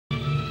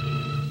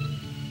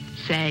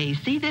Say,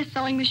 see this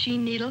sewing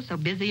machine needle so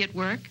busy at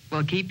work?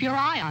 Well, keep your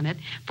eye on it,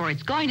 for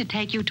it's going to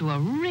take you to a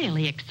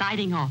really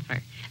exciting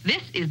offer.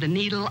 This is the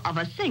needle of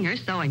a Singer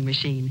sewing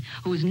machine,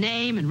 whose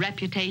name and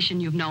reputation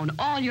you've known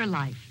all your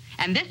life.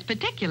 And this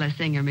particular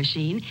Singer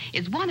machine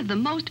is one of the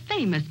most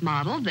famous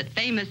models that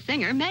famous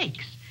Singer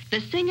makes,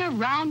 the Singer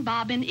round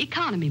bobbin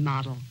economy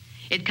model.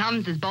 It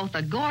comes as both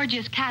a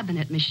gorgeous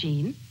cabinet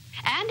machine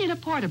and in a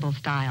portable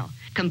style,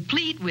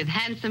 complete with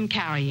handsome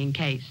carrying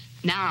case.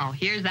 Now,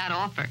 here's that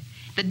offer.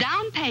 The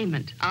down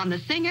payment on the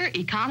Singer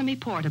Economy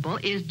Portable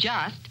is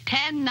just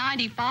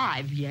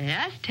 $10.95.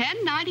 Yes,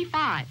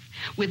 $10.95,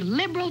 with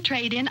liberal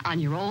trade-in on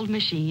your old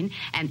machine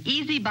and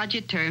easy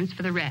budget terms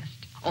for the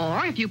rest.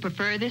 Or if you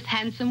prefer this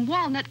handsome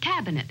walnut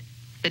cabinet,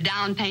 the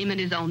down payment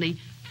is only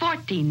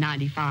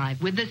 $14.95,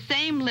 with the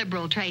same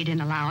liberal trade-in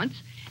allowance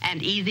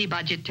and easy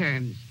budget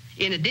terms.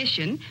 In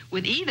addition,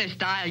 with either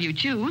style you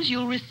choose,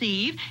 you'll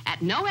receive,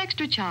 at no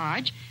extra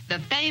charge, the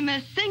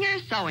famous Singer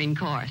Sewing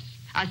Course,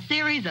 a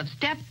series of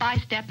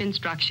step-by-step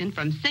instruction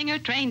from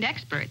Singer-trained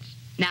experts.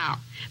 Now,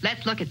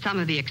 let's look at some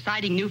of the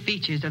exciting new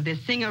features of this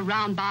Singer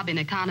round bobbin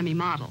economy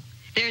model.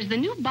 There's the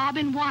new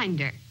bobbin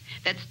winder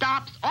that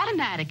stops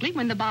automatically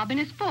when the bobbin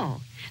is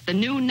full, the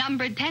new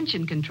numbered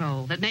tension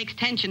control that makes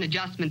tension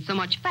adjustments so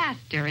much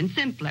faster and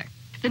simpler,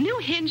 the new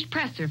hinged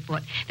presser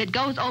foot that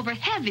goes over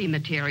heavy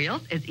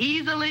materials as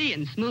easily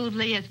and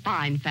smoothly as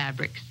fine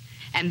fabrics.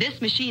 And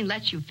this machine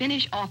lets you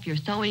finish off your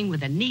sewing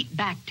with a neat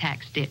back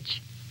tack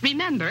stitch.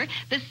 Remember,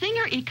 the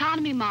Singer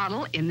economy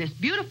model in this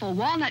beautiful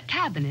walnut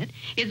cabinet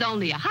is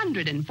only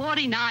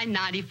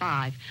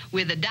 $149.95,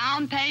 with a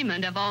down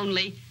payment of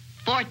only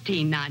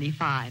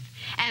 $14.95.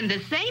 And the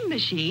same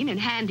machine in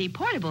handy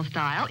portable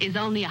style is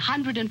only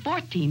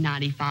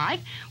 $114.95,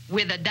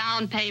 with a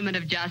down payment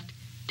of just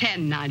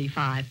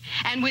 $10.95.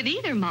 And with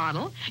either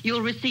model,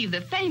 you'll receive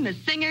the famous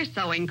Singer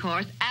sewing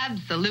course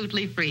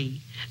absolutely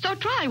free. So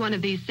try one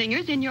of these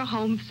Singers in your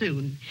home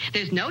soon.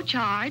 There's no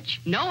charge,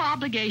 no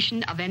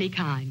obligation of any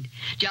kind.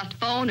 Just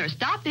phone or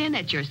stop in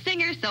at your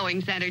Singer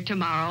Sewing Center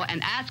tomorrow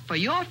and ask for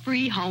your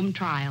free home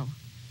trial.